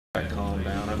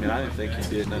mean, I didn't think he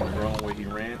did nothing wrong where he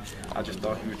ran. I just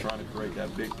thought he was trying to create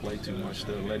that big play too much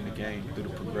instead of letting the game through the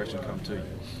progression come to you.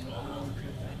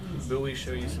 Will we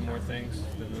show you some more things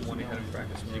than the one he had in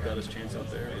practice when you got his chance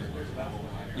out there?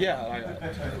 Yeah,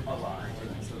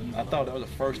 I thought that was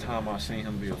the first time I seen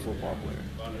him be a football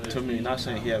player. To me, not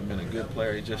saying he hadn't been a good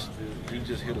player, he just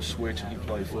hit a switch and he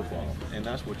played football. And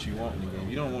that's what you want in the game.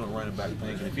 You don't want a running back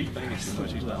thinking. If he's thinking too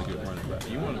much, he's not a good running back.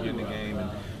 You want to get in the game, and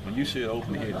when you see it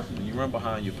open, hit it. When you run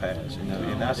behind your pass.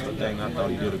 And that's the thing I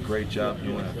thought he did a great job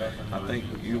doing. I think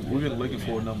we're looking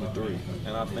for number 3.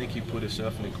 And I think he put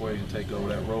himself in the equation to take over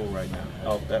that role right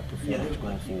now, off that performance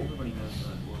going forward.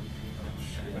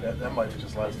 That might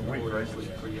just last a week, right? So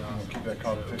you keep that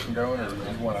competition going, or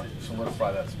you want to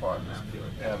solidify that spot and just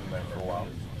have him there for a while?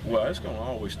 Well, it's going to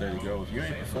always stay to go. If you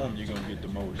ain't performing, you're going to get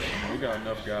demoted. I mean, we got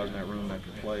enough guys in that room that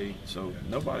can play, so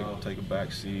nobody going to take a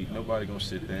back seat. Nobody going to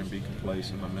sit there and be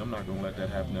complacent. I mean, I'm not going to let that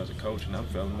happen as a coach, and I'm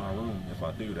failing my room if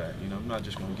I do that. I'm not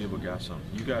just going to give a guy something.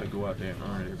 You got to go out there and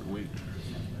earn it every week.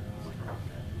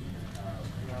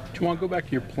 Juwan, go back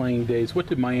to your playing days. What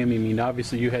did Miami mean?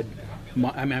 Obviously, you had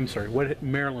I'm sorry, what did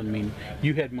Maryland mean?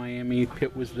 You had Miami,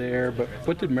 Pitt was there, but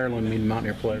what did Maryland mean to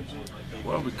Mountaineer players?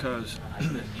 Well, because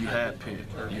you had Pitt,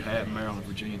 you had Maryland,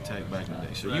 Virginia Tech back in the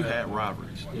day, so you had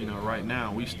rivalries. Right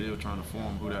now we still trying to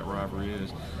form who that rivalry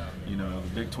is. The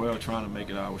Big 12 trying to make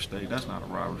it our state. That's not a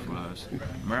rivalry for us.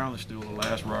 Maryland's still the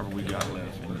last rivalry we got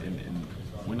left, and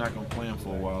we're not going to play them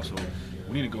for a while, so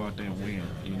we need to go out there and win,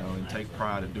 and take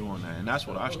pride in doing that. And that's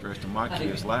what I stressed to my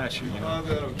kids last year.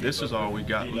 This is all we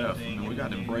got left. We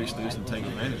got to embrace this and take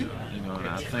advantage of it. And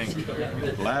I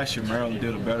think last year Maryland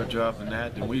did a better job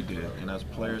than we did, and as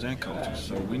players and coaches.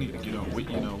 So we need to get on.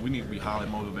 We need to be highly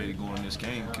motivated going in this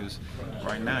game, because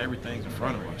right now everything's in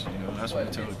front of us. That's what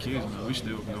we tell the kids. We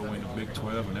still can go win the Big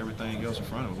 12 and everything else in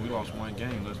front of us. We lost one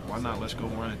game. Why not? Let's go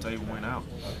run the table, win out.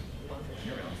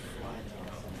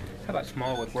 How about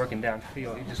Smallwood working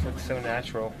downfield? He just looks so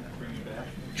natural,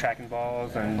 tracking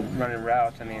balls and running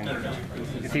routes. I mean,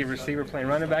 is he a receiver playing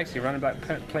running back? Is he a running back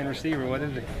playing receiver? What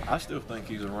is it? I still think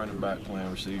he's a running back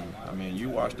playing receiver. I mean, you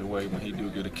watch the way when he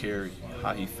do get a carry,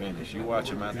 how he finish. You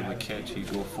watch him after the catch, he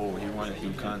go forward, he running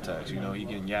through contacts. He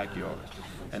getting yak yards.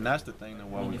 And that's the thing that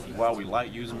why we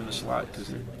like using him in the slot, because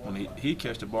when he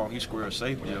catch the ball, he squares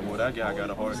safety. Well, that guy got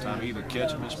a hard time either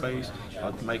catching him in space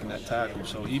or making that tackle.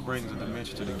 So he brings a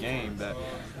dimension to the game that,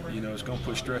 it's going to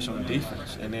put stress on the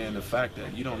defense. And then the fact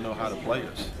that you don't know how to play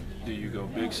us. Do you go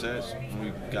big sets when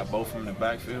we got both of them in the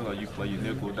backfield, or you play your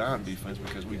nickel or dime defense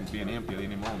because we can be an empty at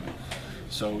any moment?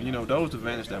 So, those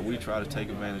advantages that we try to take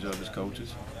advantage of as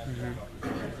coaches.